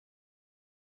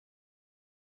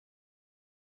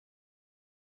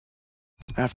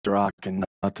After Aachen,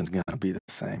 nothing's gonna be the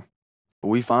same. But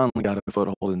we finally got a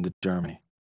foothold into Germany.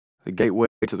 The gateway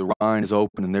to the Rhine is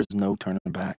open and there's no turning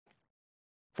back.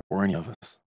 For any of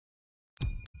us.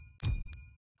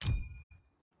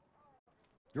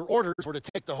 Your orders were to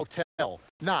take the hotel,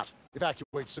 not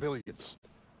evacuate civilians.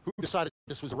 Who decided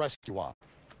this was a rescue op?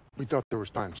 We thought there was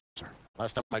time, sir.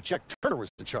 Last time I checked, Turner was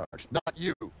in charge, not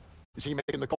you. Is he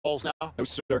making the calls now? No,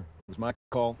 sir. It was my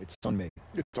call. It's on me.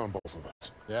 It's on both of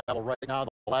us. Yeah, well, right now,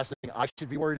 the last thing I should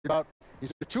be worried about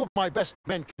is that two of my best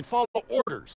men can follow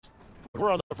orders. But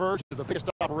we're on the verge of the biggest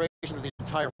operation of the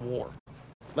entire war.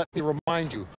 Let me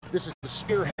remind you, this is the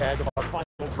spearhead of our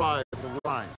final drive to the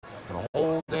Rhine. And a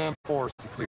whole damn force to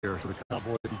clear so the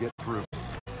convoy can get through.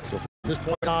 So from this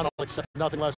point on, I'll accept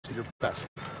nothing less than your best.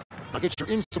 Now get your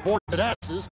insubordinate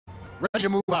asses ready to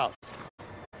move out.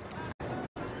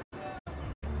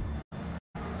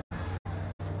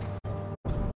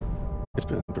 It's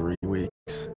been 3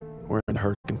 weeks. We're in the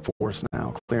Hurricane Force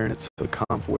now, clearing it so the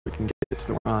convoy can get to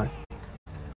the Rhine.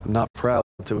 I'm not proud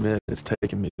to admit it's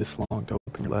taken me this long to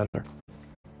open your letter.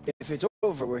 If it's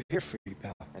over, we're here for you,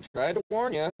 pal. I tried to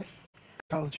warn you.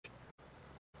 College.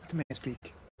 Let the man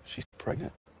speak. She's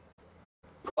pregnant.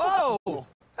 Oh!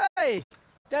 Hey!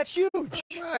 That's huge!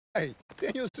 Right.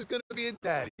 Daniel's just gonna be a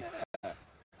daddy.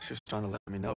 She was trying to let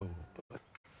me know, but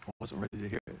I wasn't ready to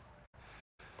hear it.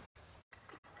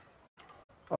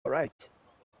 All right.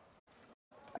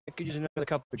 I could use another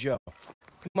cup of Joe.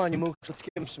 Come on, you mooks, let's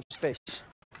give him some space.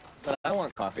 But I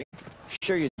want coffee.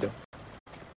 Sure you do.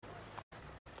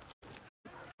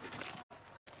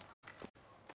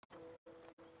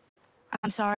 I'm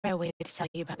sorry I waited to tell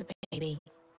you about the baby.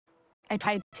 I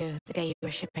tried to the day you were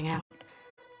shipping out.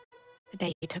 The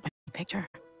day you took my picture.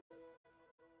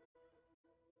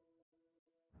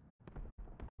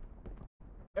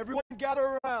 Everyone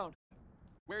gather around.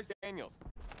 Where's Daniels?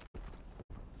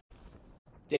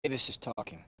 Davis is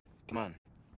talking. Come on.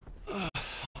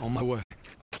 On my way.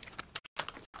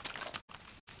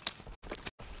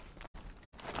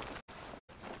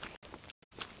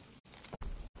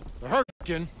 The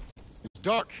Hurricane is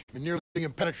dark and nearly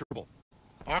impenetrable.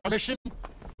 Our mission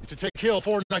is to take Hill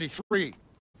 493.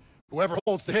 Whoever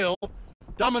holds the hill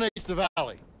dominates the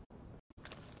valley.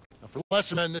 Now, for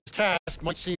lesser men, this task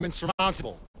might seem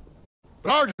insurmountable.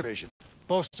 But our division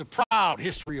boasts a proud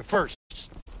history of firsts.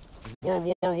 In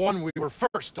World War I, we were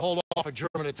first to hold off a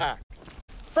German attack.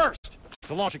 First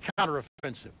to launch a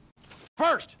counteroffensive.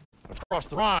 First across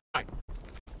the Rhine.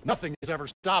 Nothing has ever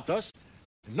stopped us,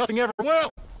 and nothing ever will.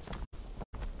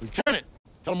 Lieutenant,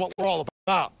 tell them what we're all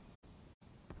about.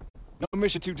 No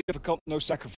mission too difficult, no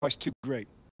sacrifice too great.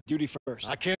 Duty first.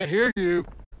 I can't hear you.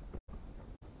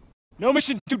 No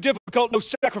mission too difficult, no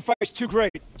sacrifice too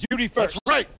great. Duty first.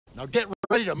 That's right. Now get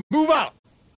ready to move out.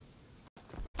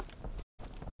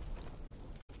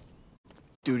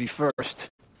 Duty first.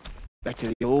 Back to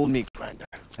the old meat grinder.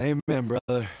 Amen,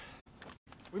 brother.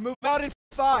 We move out in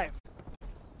 5.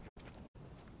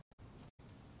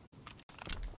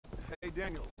 Hey,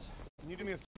 Daniels, can you do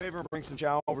me a favor and bring some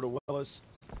chow over to Willis?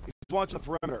 He's watching the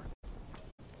perimeter.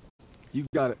 You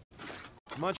got it.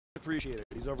 Much appreciated.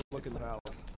 He's overlooking the palace.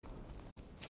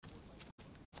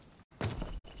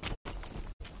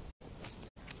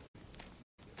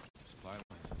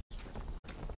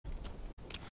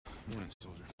 Morning,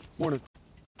 soldier. Morning.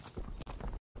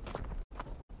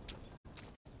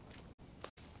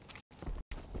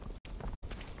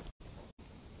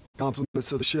 Compliments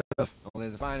to the chef. Only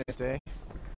the finest, eh?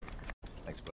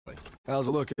 Thanks, buddy. How's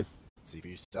it looking? See for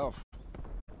yourself.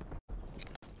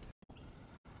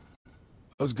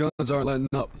 Those guns aren't letting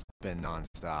up. It's been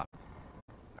non-stop.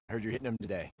 I heard you're hitting them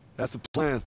today. That's the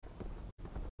plan.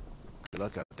 Good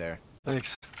luck up there.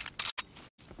 Thanks.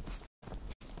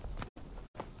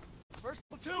 First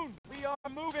platoon, we are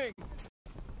moving.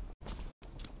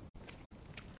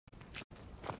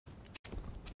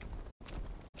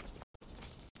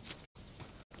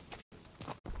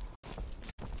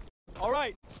 All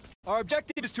right. Our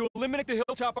objective is to eliminate the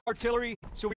hilltop artillery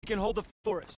so we can hold the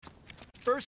forest.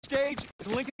 First stage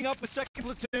is linking up with second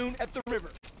platoon at the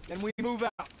river. Then we move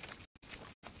out.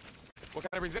 What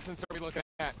kind of resistance are we looking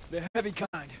at? The heavy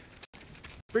kind.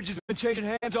 Bridge has been changing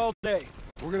hands all day.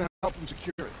 We're gonna help him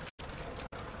secure it.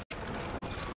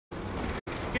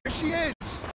 Here she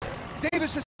is!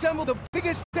 Davis assembled the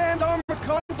biggest stand armored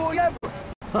convoy ever!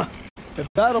 Huh. If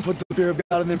that'll put the fear of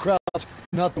God in them crowds,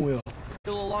 nothing will.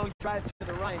 Still a long drive to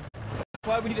the Rhine. That's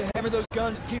why we need to hammer those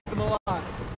guns and keep them alive.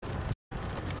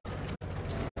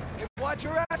 Hey, watch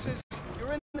your asses!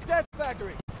 You're in the death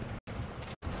factory!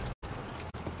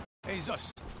 Hey,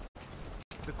 Zus.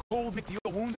 The cold make the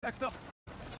old wound act up.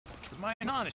 My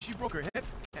nana, she broke her hip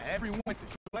every winter.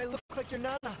 Do I look like your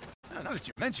nana? Now that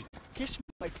you mention it, Kiss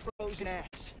my frozen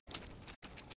ass.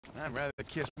 I'd rather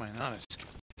kiss my nanas.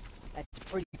 That's a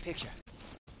pretty picture.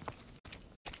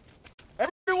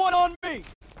 Everyone on me!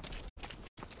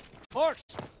 Marks!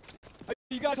 How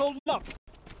you guys holding up?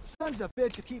 Sons of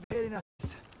bitches keep hitting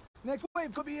us. Next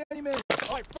wave could be any minute.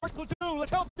 All right, first platoon, let's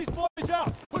help these boys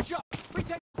out. Push up.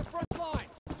 Retake the front line.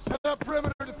 Set up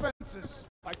perimeter defenses.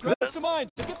 All right, grab some mines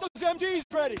and get those MGs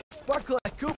ready. Barclay,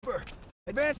 Cooper,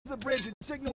 advance to the bridge and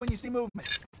signal when you see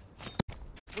movement.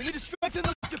 We need to strengthen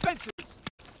those defenses.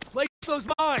 Place those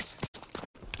mines.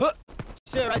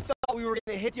 Sir, I thought we were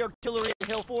gonna hit the artillery at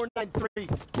Hill 493.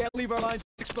 Can't leave our lines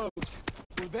exposed.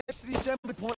 We'll advance to the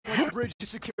assembly point once the bridge is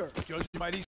secure. Judging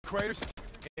by these craters,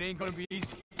 it ain't gonna be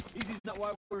easy. Easy's not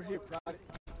why we're here, Private.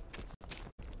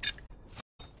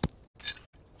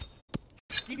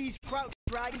 See these crouched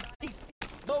dragons?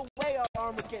 No way our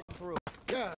armor's getting through.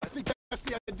 Yeah, I think that's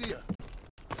the idea.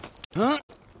 Huh?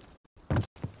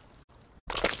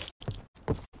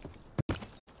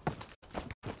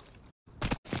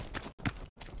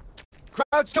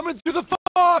 Crowd's coming through the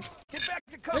fog! Get back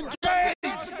to cover!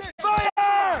 Engage!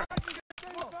 Fire!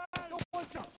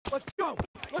 Let's go!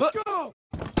 Let's go!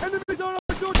 Enemies on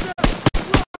our doorstep!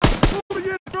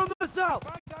 Moving in from the south!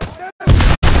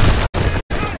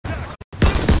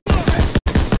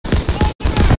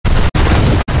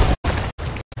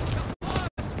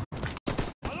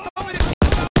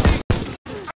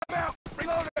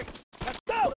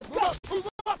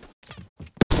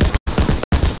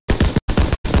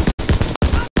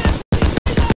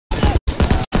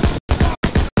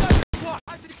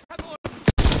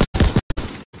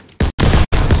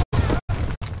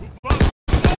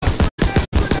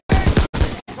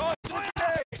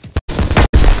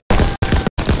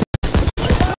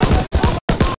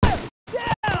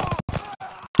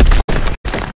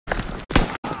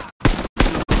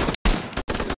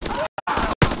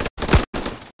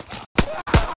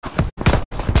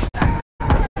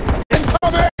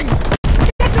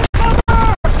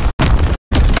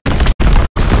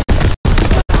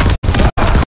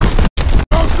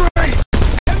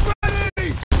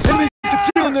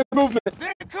 Movement!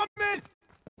 They're coming!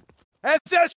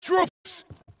 SS troops!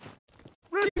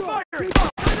 Ready fire! They're moving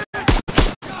in!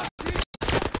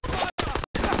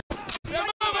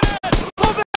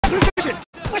 Pull back position!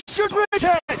 What's your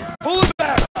bridgehead? Pull it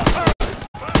back!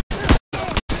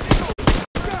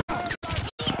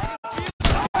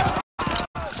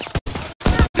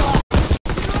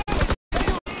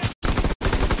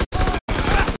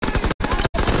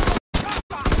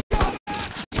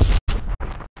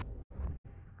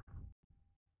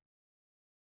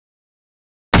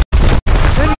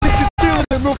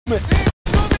 Movement!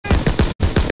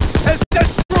 SS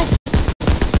troops!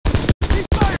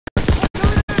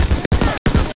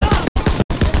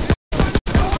 Pull back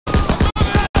position!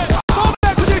 What's your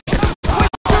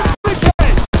bridgehead?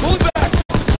 Pull it back!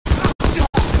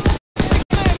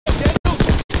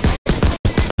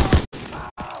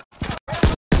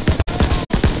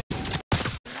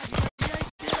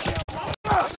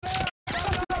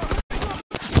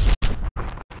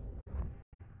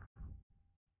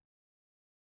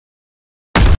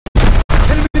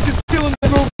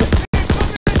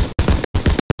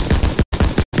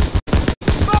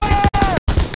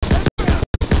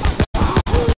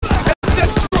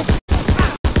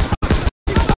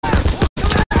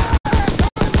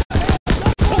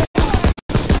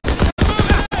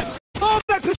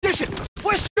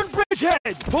 Western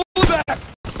bridgehead! Pull it back!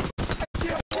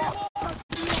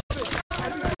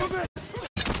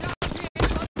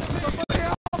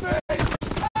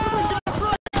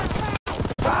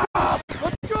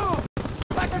 Let's go!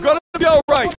 You're gonna be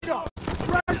alright!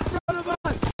 Right in front of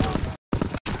us!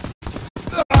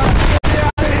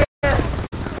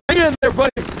 Hang in there,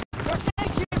 buddy!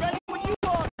 Ready when you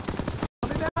are!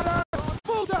 Coming at us!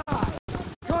 Full dive!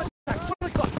 Contact!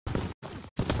 20 o'clock!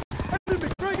 Enemy!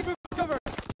 Break for cover!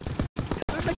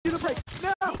 I'm making you the break!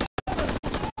 Now!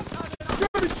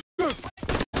 German troops!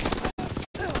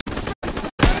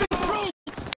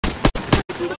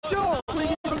 Let's go!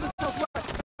 Fleeing from the southwest!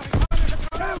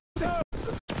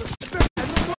 And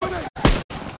the morning!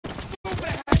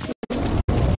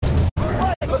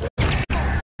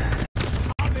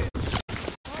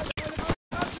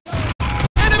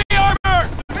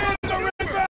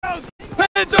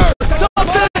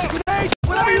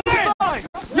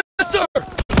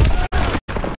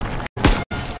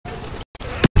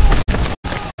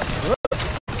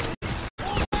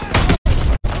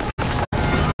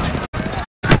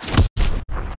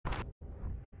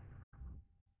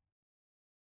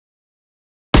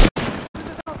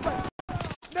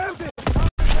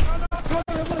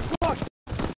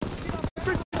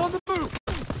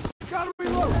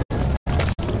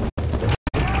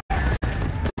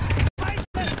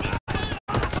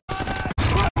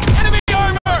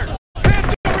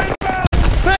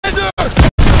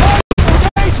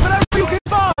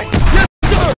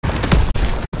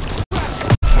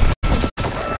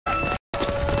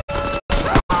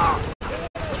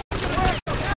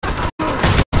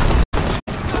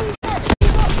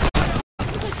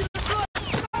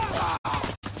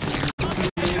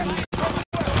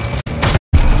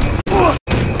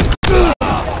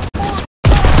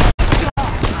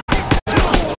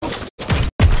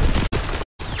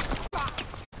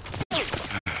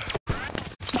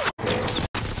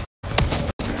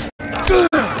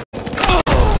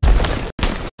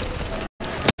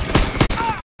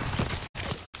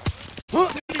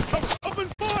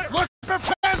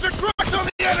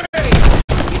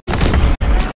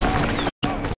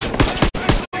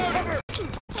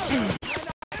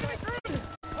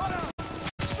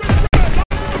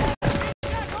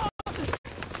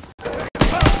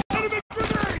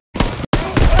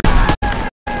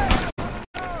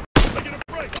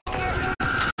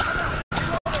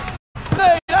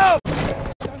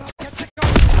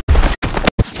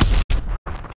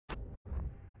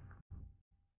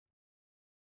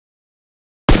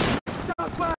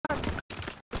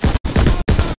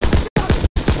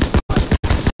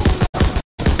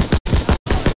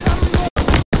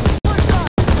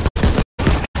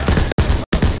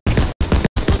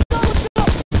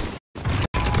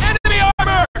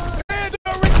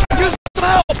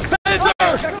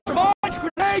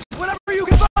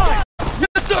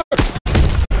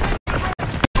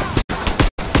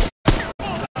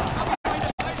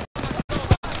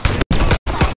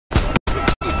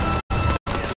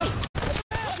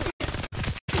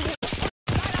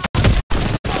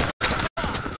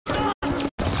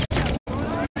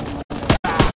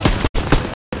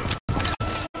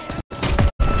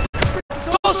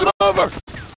 cover!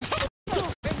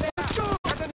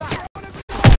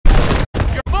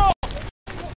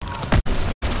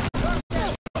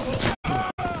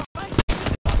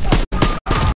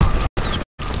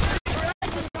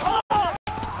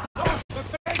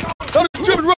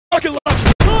 German rocket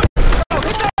launcher!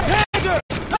 Hit that hangar!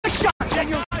 Nice shot,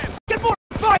 Daniel! Get more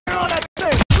fire on that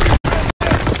thing!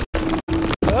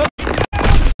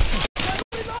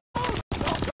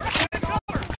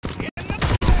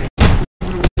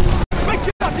 Great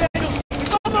job, Daniels!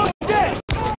 He's almost dead!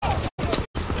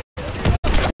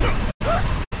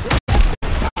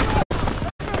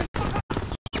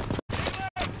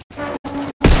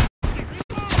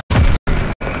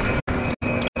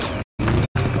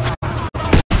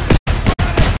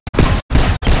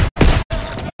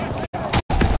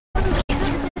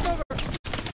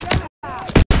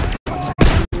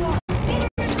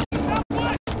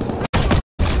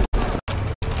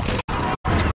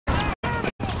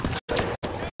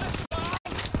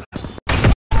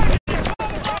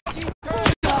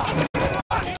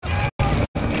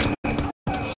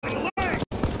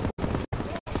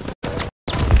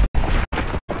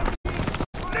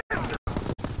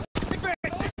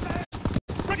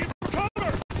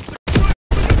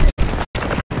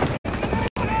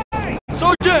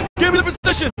 Sergeant, give me the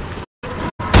position!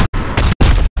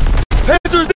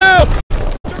 Panzer's down!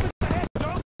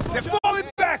 They're falling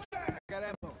back! Got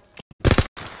ammo.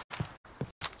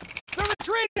 They're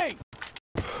retreating!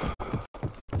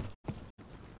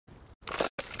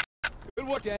 Good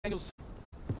work, Daniels.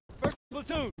 First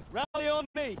platoon, rally on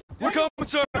me. We're coming,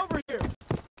 sir! Over here!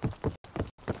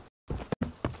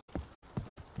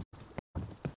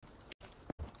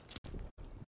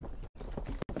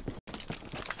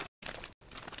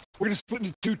 We're gonna split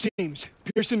into two teams.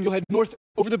 Pearson, you'll head north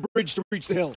over the bridge to reach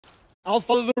the hill. I'll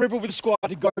follow the river with a squad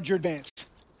to guard your advance.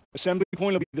 Assembly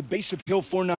point will be the base of Hill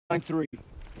 493.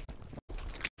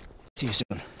 See you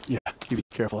soon. Yeah, you be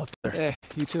careful out there. Eh,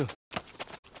 you too.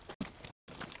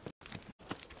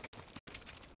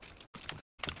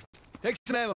 Take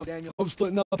some ammo, Daniel. Hope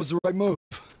splitting up is the right move.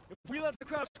 If we let the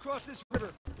Krauts cross this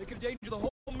river, it could endanger the whole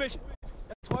mission.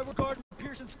 That's why we're guarding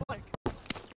Pearson's flank.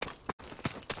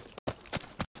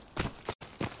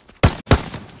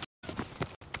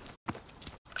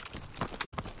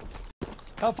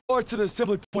 How far to the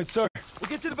assembly point, sir? We'll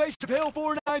get to the base of Hill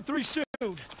 493 soon.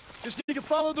 Just need to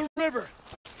follow the river.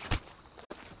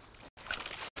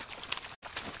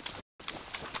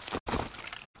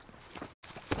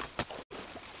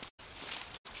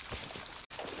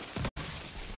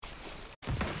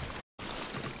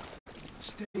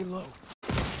 Stay low.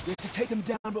 We have to take them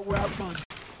down, but we're outgunned.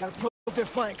 Gotta probe their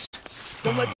flanks.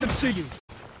 Don't let them see you.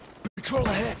 Patrol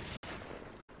ahead.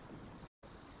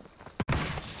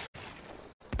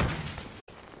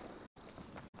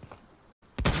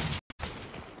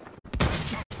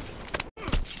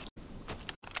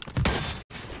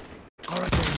 All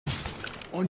right, Daniels.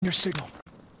 On your signal.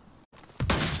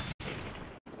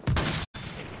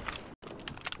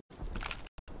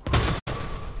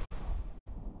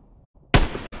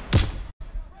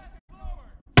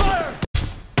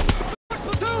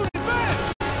 Platoon,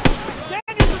 advance!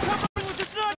 Daniels are covering with the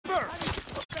sniper! Pushing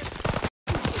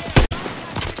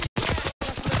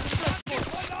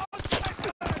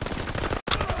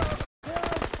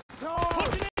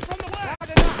in from the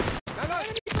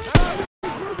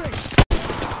west!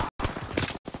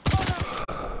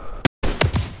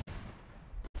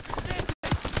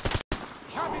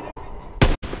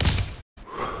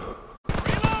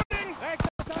 Reloading! Thanks,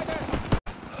 outsider!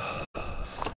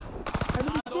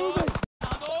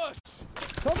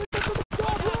 Coming in from the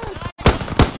southwest!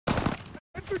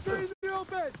 Infantry in the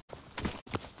open!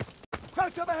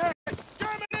 Crouch up ahead!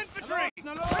 German infantry!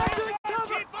 Taking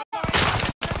cover!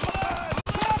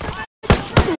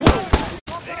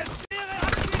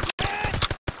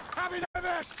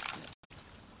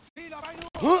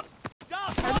 Huh?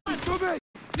 Enemies moving!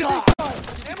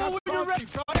 Ammo when you're ready!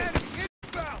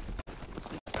 Inbound!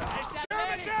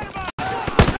 German Shadowball!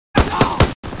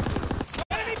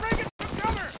 Enemy breaking from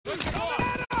cover! Coming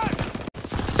at us!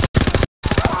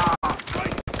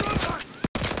 Right through us!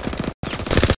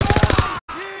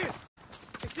 Yes!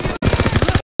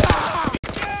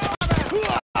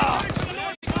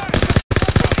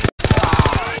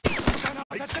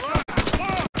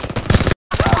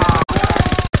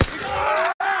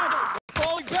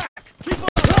 Falling back! Keep on!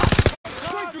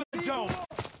 Straight through the dome!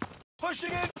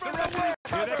 Pushing in from the west!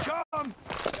 Here they come!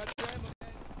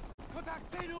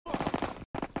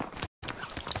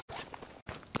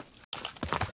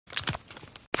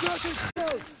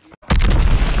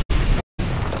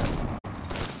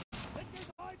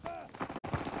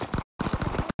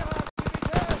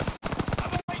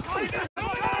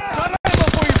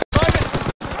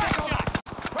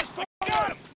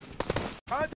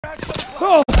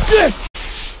 Shit!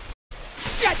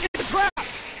 Shit, it's a trap!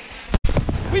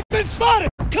 We've been spotted!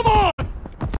 Come on!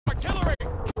 Artillery!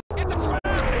 It's a trap!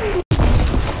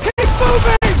 Keep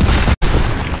moving!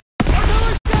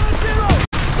 Artillery's down at 0!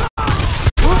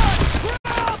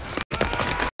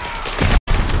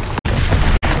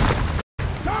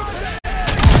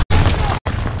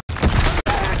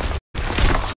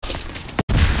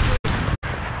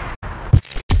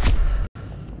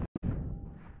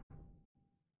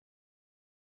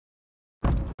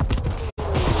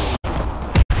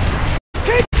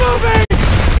 Keep moving!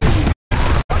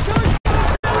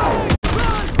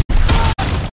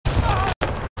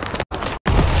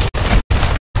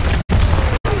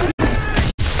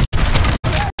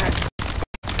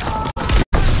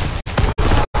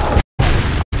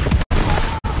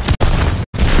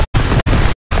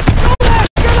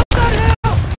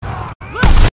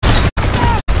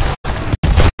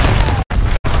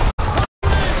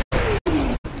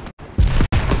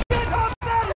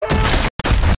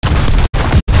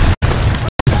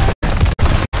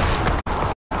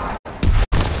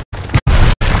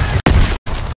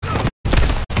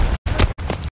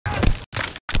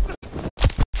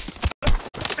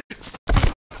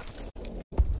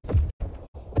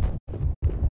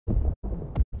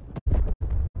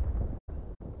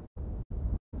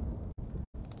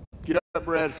 Get up,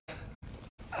 Brad.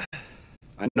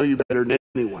 I know you better than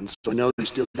anyone, so I know you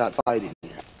still got fight in you.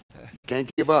 Can't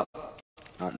give up.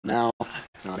 Not now,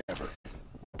 not ever.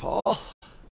 Paul?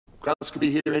 Krauts could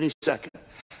be here any second.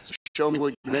 So show me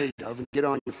what you're made of and get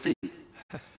on your feet.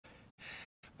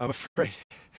 I'm afraid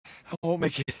I won't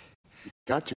make it. You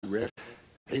got to, Red.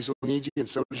 Hazel needs you and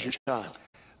so does your child.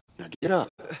 Now get up.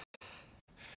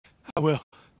 I will.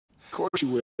 Of course you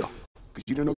will, because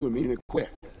you don't know the meaning of quit.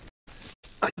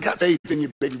 I got faith in you,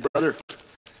 baby brother.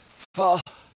 Paul.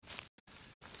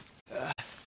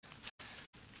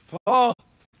 Paul.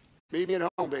 Meet me at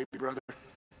home, baby brother.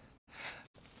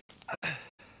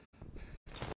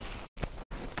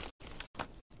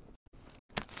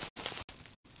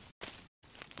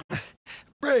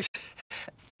 Briggs.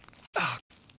 Oh,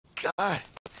 God.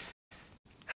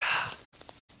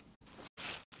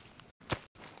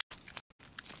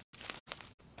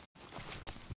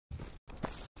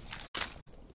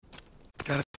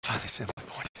 Gotta find this assembly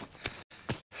point.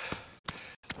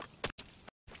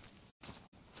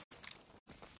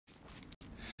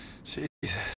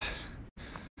 Jesus.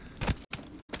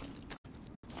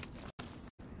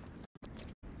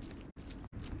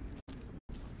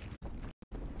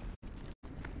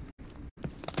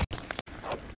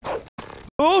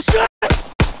 Oh, shit!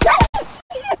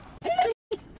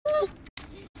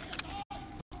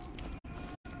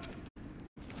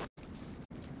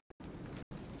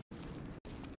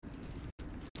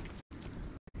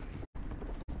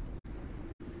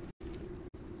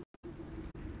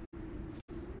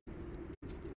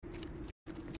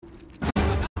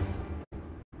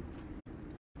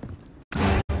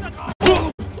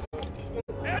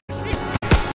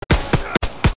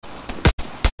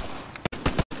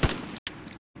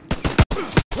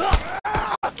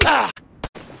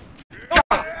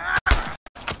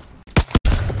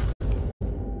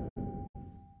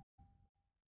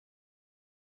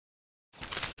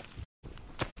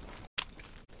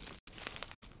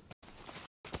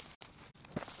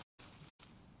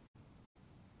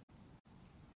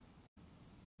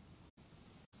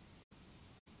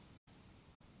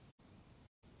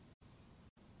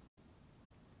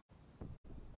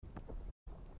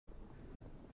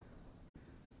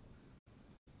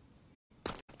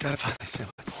 Gotta find the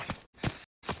assembly point.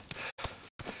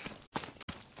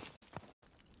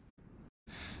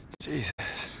 Jesus.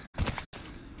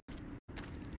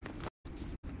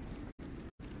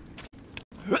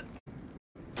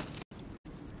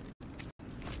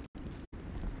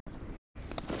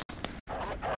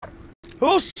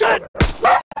 Oh, shit!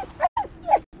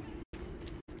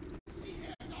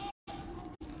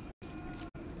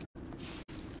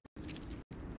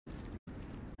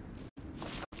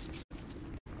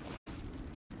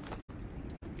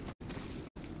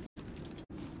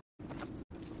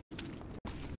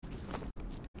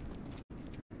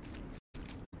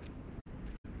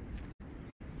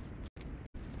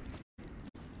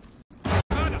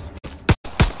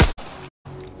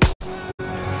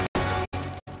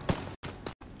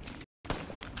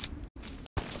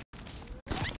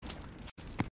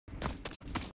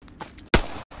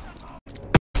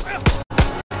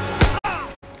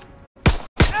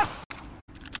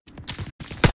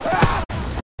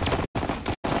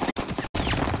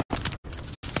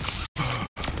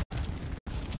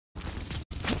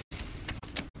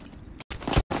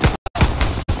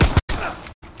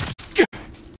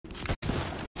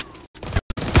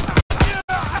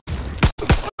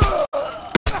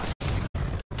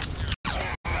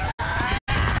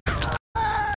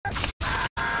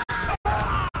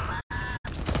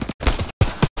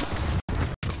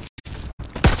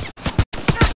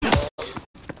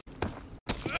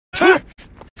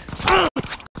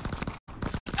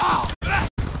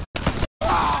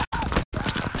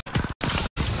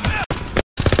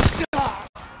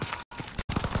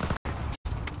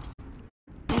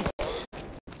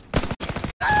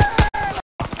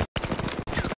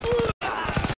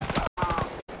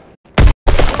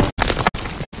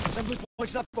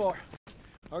 point's not far.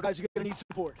 Our guys are gonna need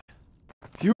support.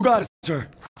 You got it, sir.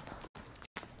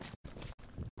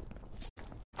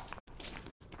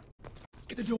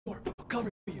 Get the door. I'll cover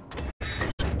you.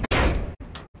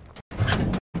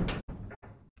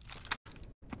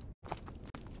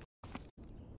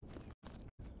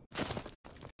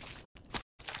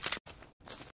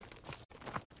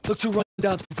 Look to run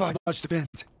down to provide much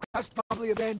defense. I've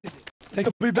probably abandoned it. Think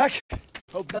he'll be back?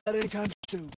 Hope not anytime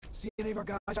soon. See any of our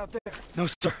guys out there? No,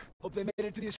 sir. Hope they made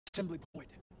it to the assembly point.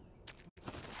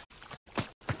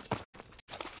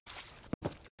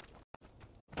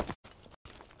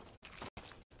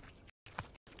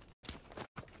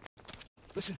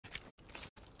 Listen.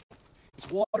 It's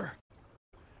water.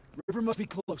 River must be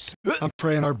close. I'm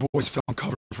praying our boys found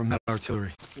cover from that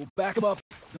artillery. We'll back them up.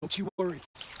 Don't you worry.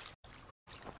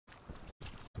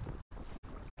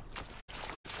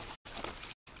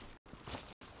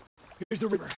 Here's the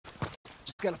river.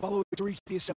 Just gotta follow it to reach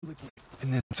the assembly point.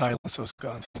 And then silence those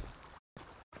guns.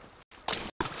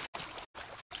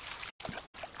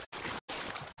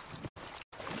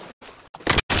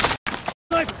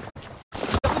 Sniper!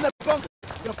 He's up in that bunker.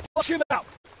 Gonna flush him out.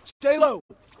 Stay low.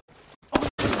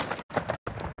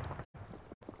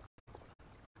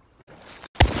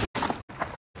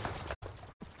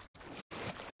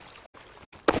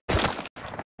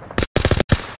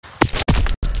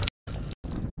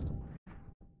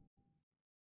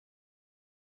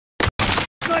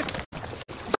 Sniper!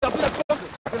 He's up in that bunker.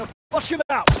 Gonna flush him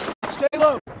out. Stay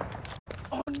low.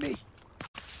 On me.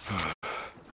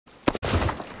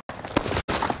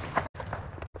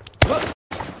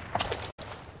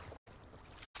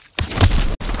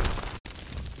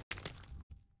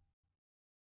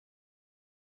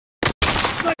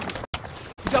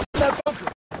 He's up in that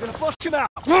bunker. We're gonna flush him out.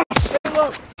 Stay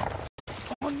low.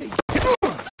 On me.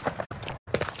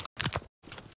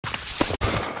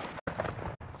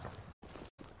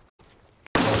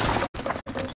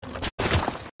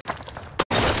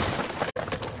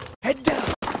 Head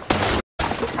down.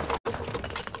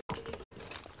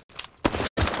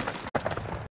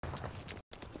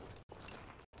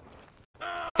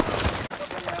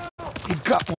 He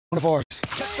got one of ours.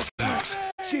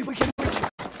 See if we can reach him.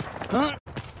 Huh?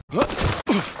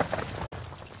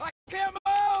 I can't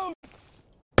move!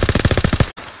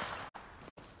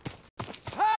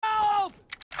 Help!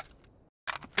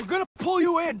 We're gonna pull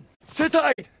you in. Sit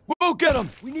tight. We'll get him.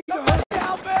 We need your help.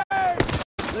 Help me!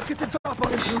 Let's get the top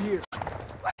on him through here.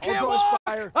 All can't doors walk.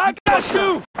 fire. I got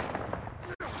you.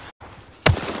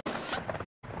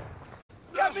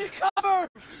 Get me cover!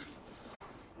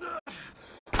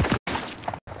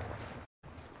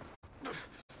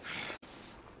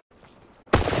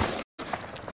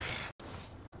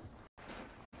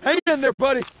 Hang in there,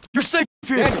 buddy. You're safe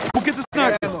here. We'll get the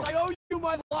sniper. I owe you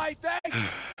my life, thanks!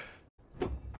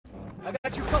 I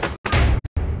got you covered.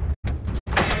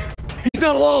 He's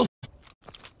not alone.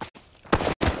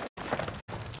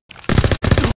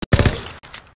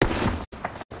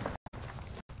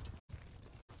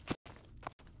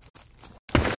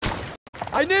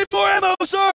 I need more ammo,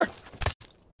 sir.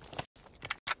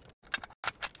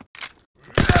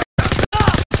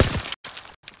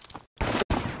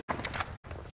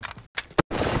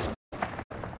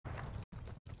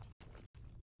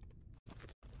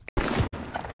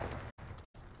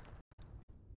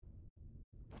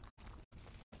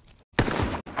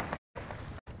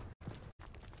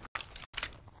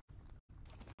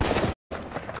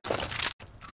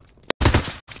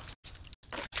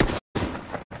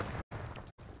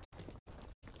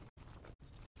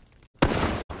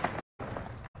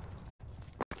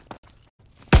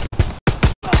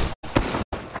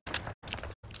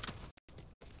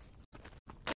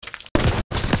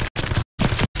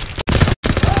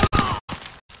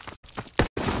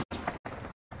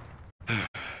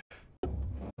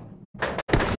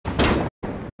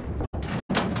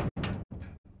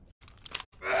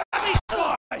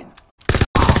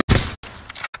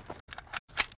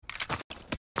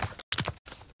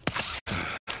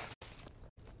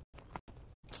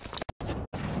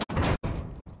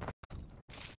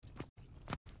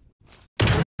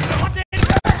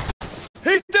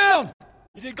 He's down!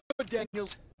 You did good,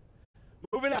 Daniels.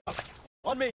 Moving out.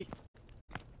 On me.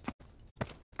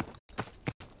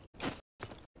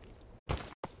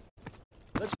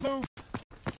 Let's move.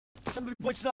 Assembly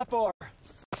point's not far.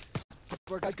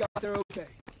 Our guys got there okay.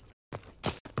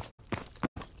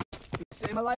 You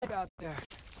saved my life out there.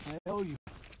 I owe you.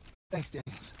 Thanks,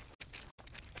 Daniels.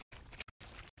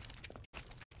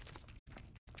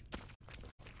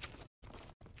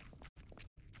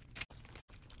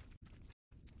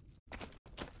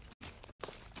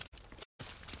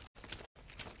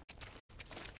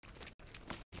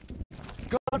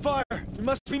 We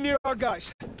must be near our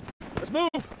guys. Let's move!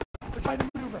 They're trying to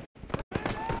maneuver.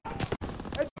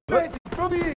 Advancing from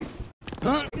the east.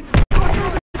 Huh?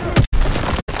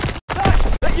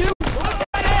 That you?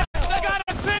 They got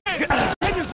us pinned!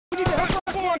 Rangers, we need to help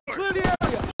us forward! Clear the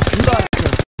area!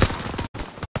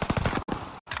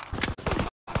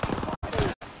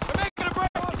 They're making a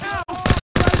break! Now!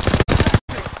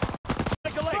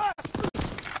 Take a lake!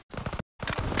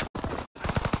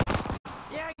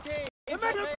 Yankee! They're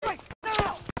making a break!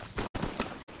 Now!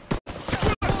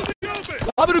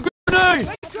 Lob it a grenade!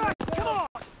 Come on!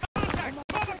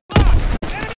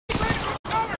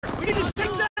 We need to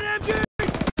take that MG!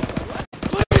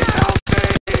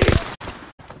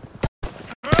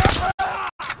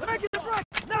 They're making a break!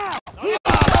 Now!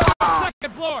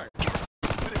 Second floor!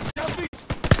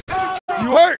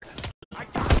 You hurt?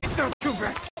 It's not too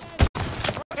bad.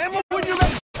 Ammo when you're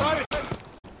ready!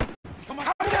 Come on!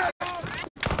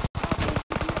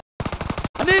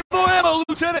 I need more ammo,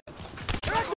 Lieutenant!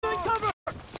 They're actually in cover!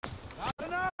 Not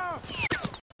enough!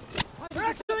 They're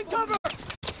actually in cover!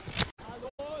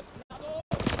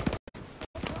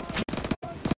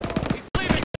 He's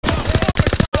leaving!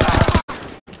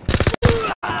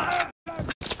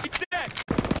 He's dead!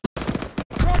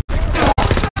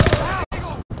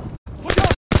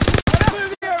 Clear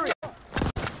the area!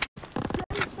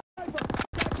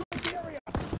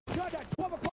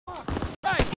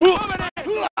 Hey! Moving in!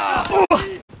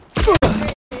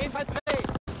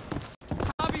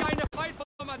 I'll be behind the fight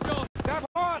for myself! Have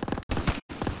on!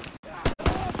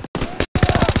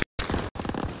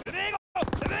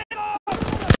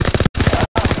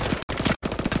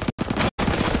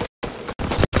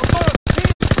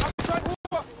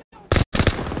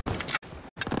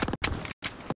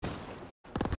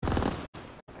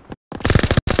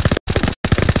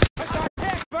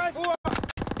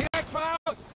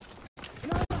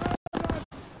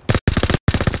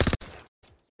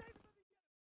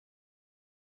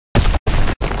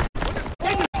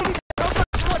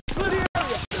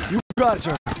 You got it,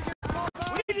 sir.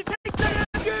 We need to take that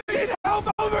MG! Need help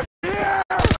over here!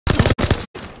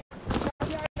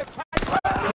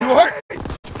 You hurt?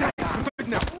 Thanks, I'm good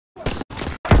now.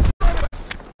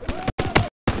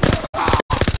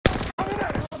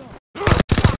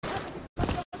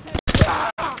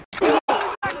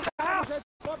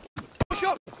 Push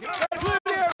up! Clear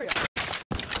the area!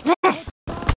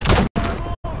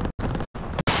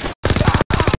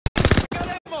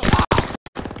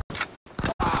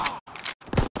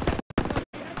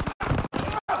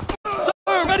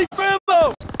 Sir, ready for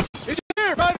ammo! It's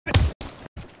here, private!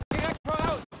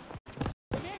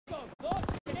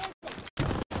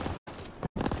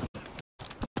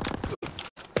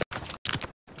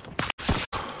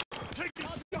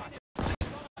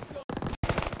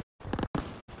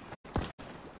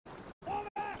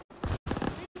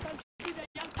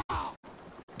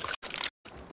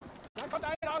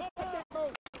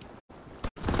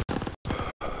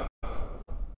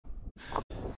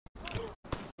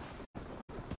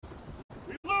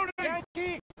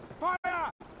 Yankee!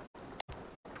 Fire!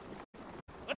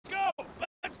 Let's go!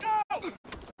 Let's go!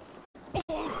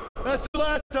 That's the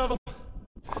last of them.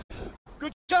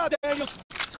 Good job, Daniels.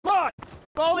 Squad,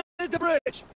 fall in at the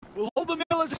bridge. We'll hold the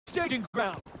mill as a staging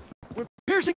ground. When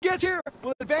Pearson gets here,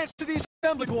 we'll advance to the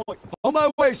assembly point. On my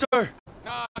way, sir.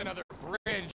 Not another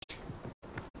bridge.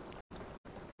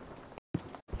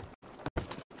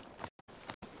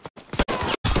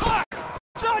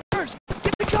 Snipers!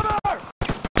 Get the cover!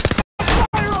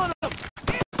 Fire on them!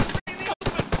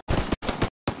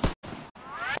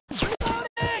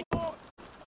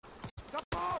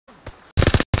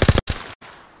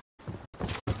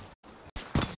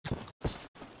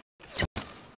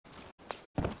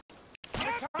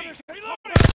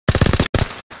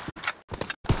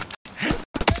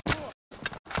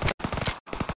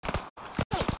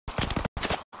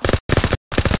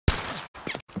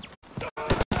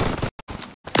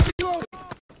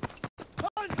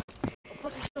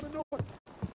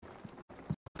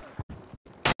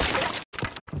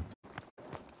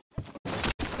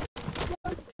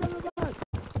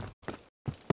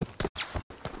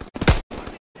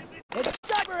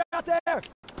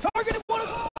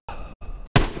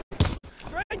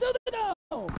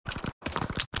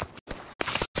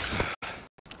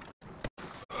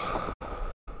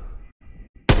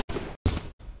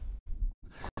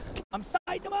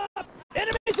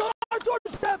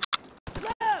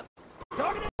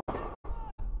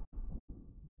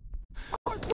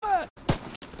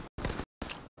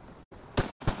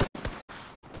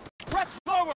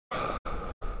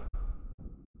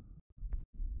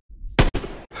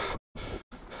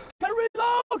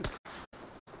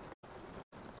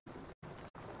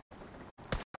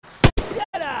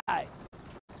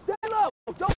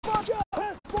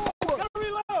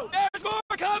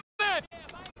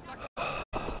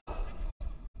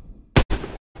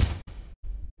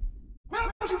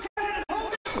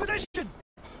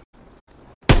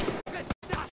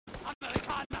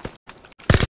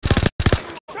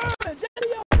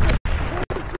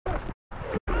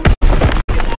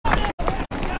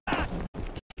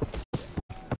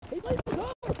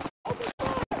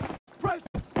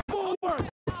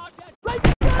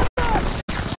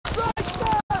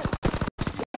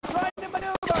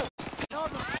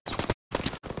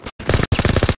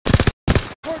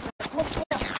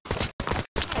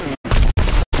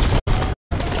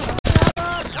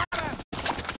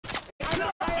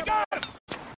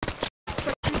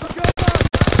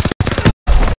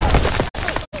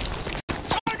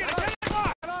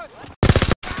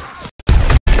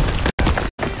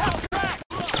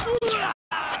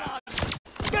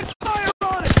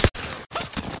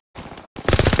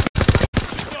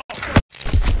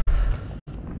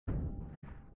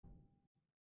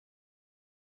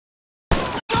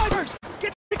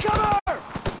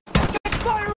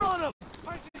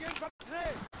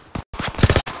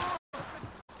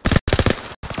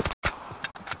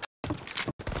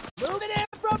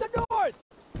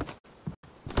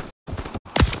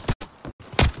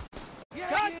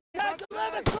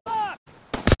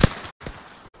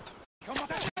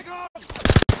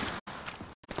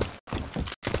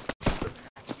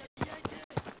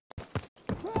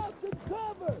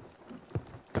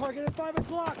 Target at 5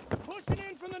 o'clock. Pushing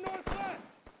in from the northwest.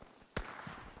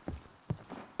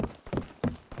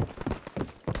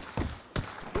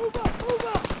 Move up, move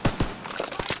up.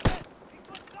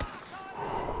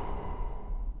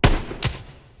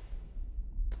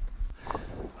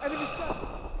 Enemy stop.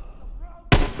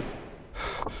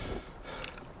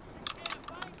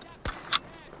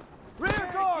 Rear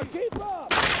guard, keep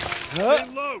up. Stay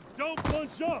low. Don't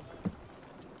bunch up.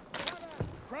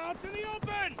 Crowds in the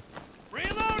open.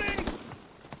 Reloading.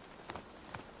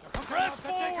 Press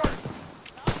forward.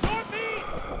 Northeast.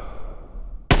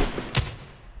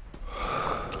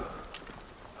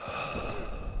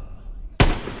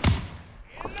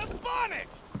 In the bonnet.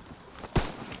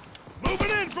 Moving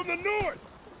in from the north.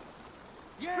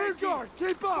 Rear guard,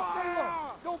 keep up. Stay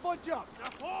low. Don't bunch up.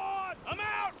 Support. I'm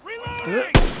out.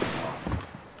 Reloading.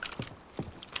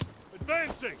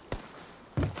 Advancing.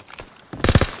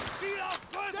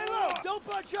 Stay low. Don't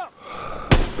bunch up.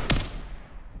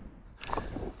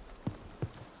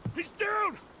 He's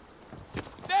down.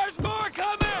 There's more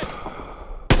coming!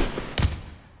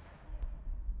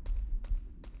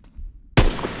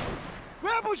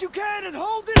 Grab what you can and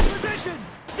hold this position.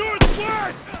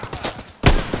 Northwest.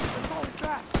 Falling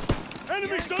back.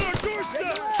 Enemies on our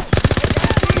doorstep.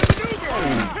 Maneuver.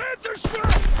 Panzer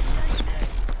shot.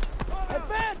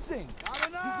 Advancing.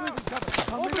 He's leaving cover.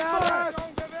 Coming Open at fire. us.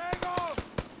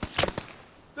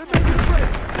 They're making a break.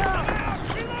 Now.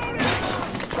 Reloading.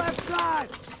 Left side.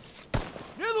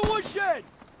 Near the woodshed.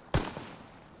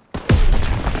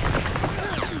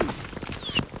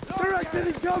 They're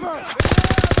exiting cover.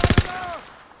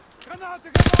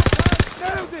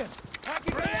 Nailed him.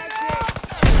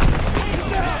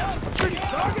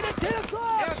 Target at 10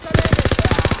 o'clock.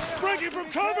 Breaking from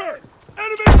cover.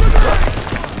 Enemy grenade.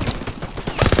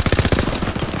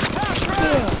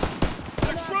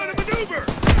 They're trying to maneuver.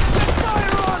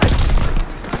 Fire on it.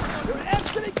 They're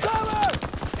exiting cover.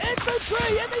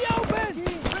 Infantry in the open.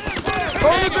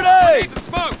 Throw the grenade! The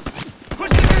smokes!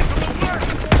 Push it in from the west.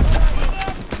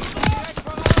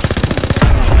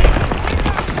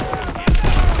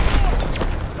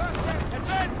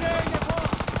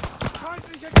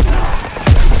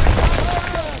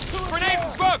 Grenades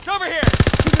and smokes! Over here!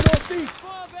 To the northeast.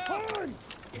 Horns.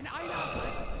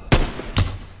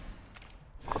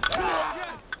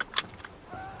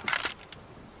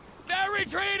 They're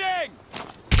retreating!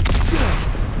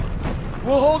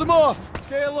 We'll hold them off.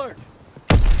 Stay alert.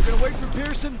 We're gonna wait for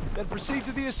Pearson, then proceed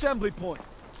to the assembly point.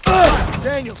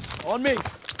 Daniels, on me.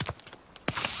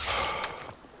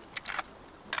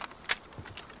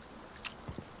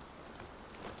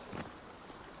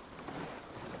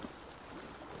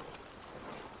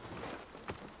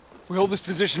 We hold this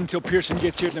position until Pearson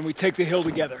gets here, then we take the hill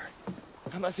together.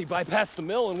 Unless he bypassed the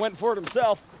mill and went for it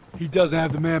himself. He doesn't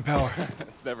have the manpower.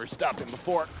 It's never stopped him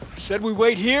before. Said we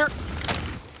wait here,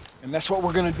 and that's what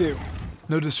we're gonna do.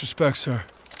 No disrespect, sir.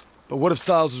 But what if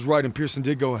Stiles was right and Pearson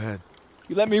did go ahead?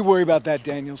 You let me worry about that,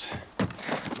 Daniels.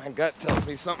 My gut tells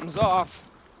me something's off.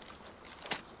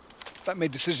 If I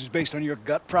made decisions based on your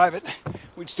gut, Private,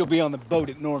 we'd still be on the boat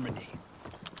at Normandy.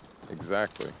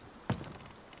 Exactly.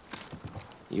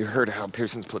 You heard how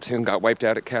Pearson's platoon got wiped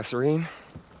out at Kasserine?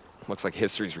 Looks like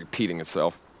history's repeating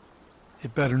itself.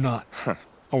 It better not.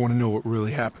 I want to know what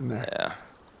really happened there. Yeah.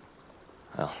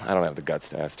 Well, I don't have the guts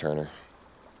to ask Turner.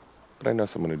 But I know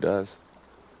someone who does.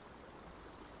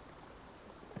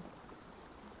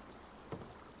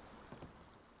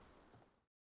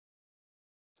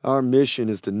 Our mission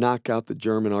is to knock out the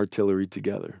German artillery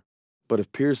together. But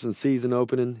if Pearson sees an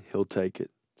opening, he'll take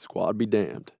it. Squad be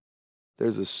damned.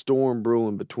 There's a storm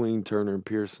brewing between Turner and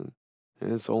Pearson,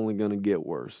 and it's only gonna get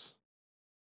worse.